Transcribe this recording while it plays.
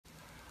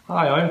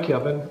Hi, I'm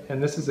Kevin,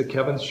 and this is a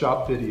Kevin's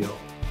Shop video.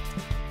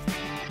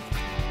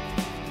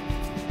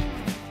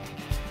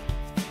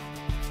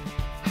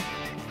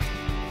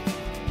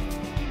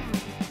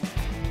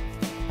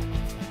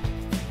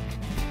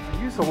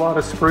 I use a lot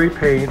of spray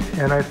paint,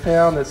 and I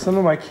found that some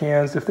of my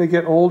cans, if they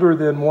get older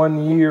than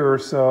 1 year or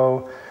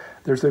so,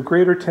 there's a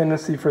greater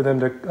tendency for them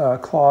to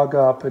clog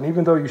up, and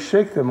even though you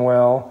shake them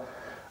well,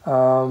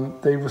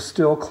 they will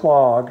still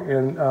clog.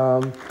 And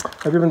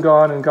I've even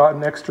gone and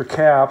gotten extra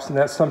caps, and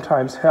that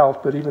sometimes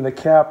helped, but even the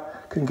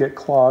cap can get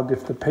clogged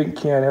if the paint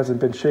can hasn't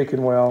been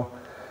shaken well.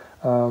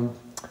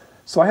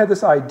 So I had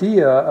this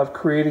idea of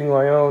creating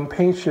my own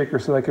paint shaker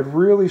so that I could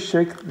really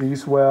shake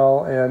these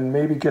well and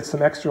maybe get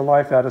some extra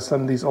life out of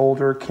some of these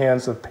older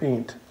cans of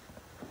paint.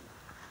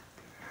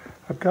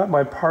 I've got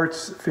my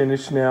parts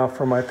finished now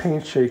for my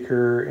paint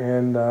shaker,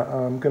 and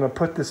I'm going to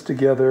put this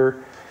together,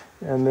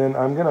 and then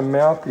I'm going to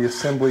mount the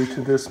assembly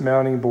to this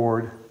mounting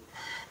board.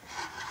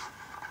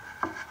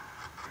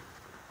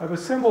 I've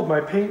assembled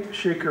my paint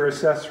shaker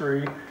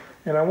accessory,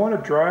 and I want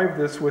to drive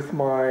this with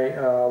my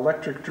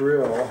electric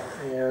drill.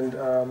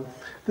 And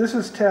this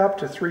is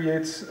tapped to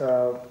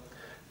 3/8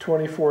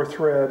 24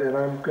 thread, and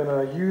I'm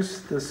going to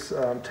use this,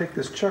 take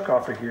this chuck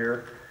off of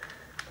here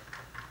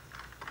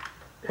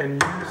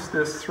and use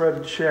this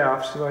threaded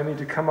shaft. So I need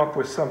to come up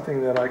with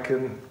something that I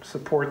can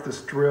support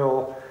this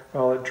drill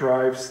while it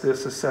drives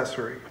this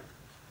accessory.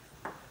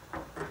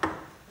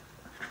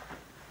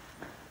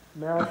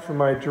 Mount for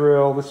my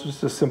drill. This is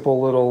just a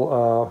simple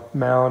little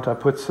mount. I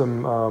put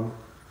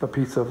a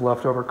piece of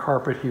leftover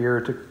carpet here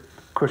to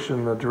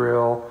cushion the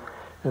drill,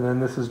 and then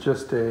this is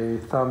just a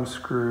thumb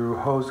screw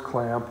hose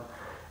clamp,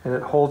 and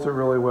it holds it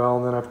really well.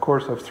 And then of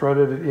course I've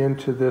threaded it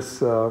into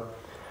this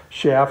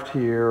shaft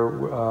here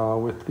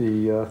with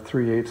the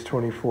 3/8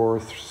 24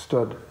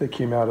 stud that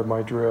came out of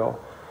my drill.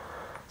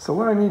 So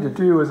what I need to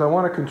do is I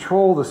want to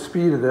control the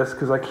speed of this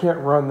because I can't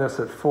run this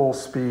at full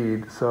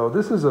speed. So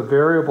this is a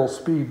variable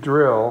speed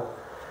drill,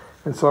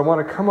 and so I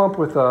want to come up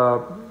with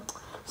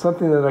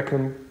something that I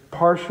can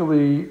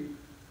partially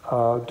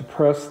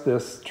depress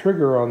this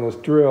trigger on this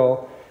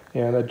drill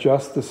and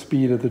adjust the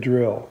speed of the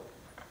drill.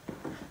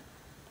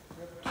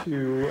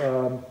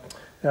 To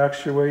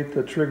actuate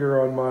the trigger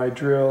on my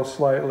drill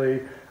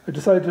slightly, I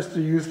decided just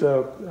to use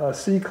a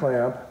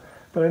C-clamp,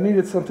 but I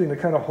needed something to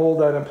kind of hold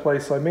that in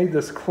place, so I made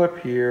this clip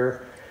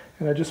here,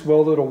 and I just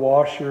welded a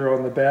washer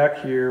on the back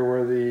here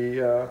where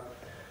the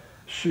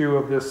shoe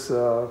of this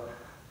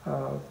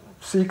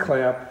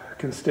C-clamp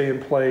can stay in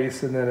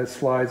place, and then it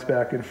slides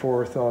back and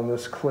forth on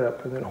this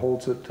clip and then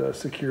holds it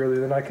securely.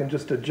 Then I can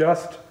just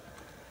adjust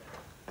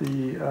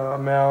the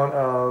amount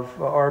of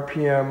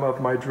RPM of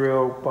my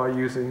drill by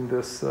using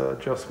this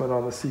adjustment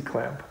on the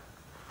C-clamp.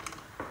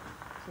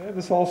 So I have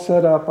this all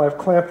set up. I've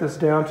clamped this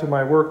down to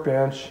my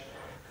workbench,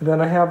 and then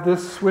I have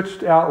this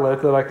switched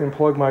outlet that I can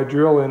plug my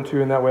drill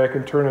into, and that way I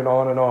can turn it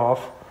on and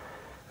off.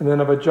 And then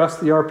I've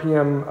adjusted the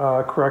RPM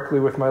correctly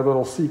with my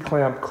little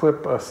C-clamp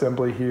clip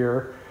assembly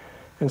here.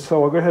 And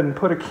so I'll go ahead and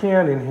put a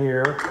can in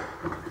here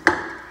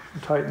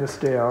and tighten this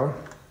down.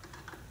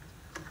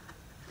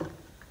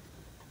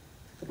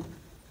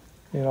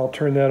 And I'll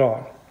turn that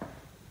on.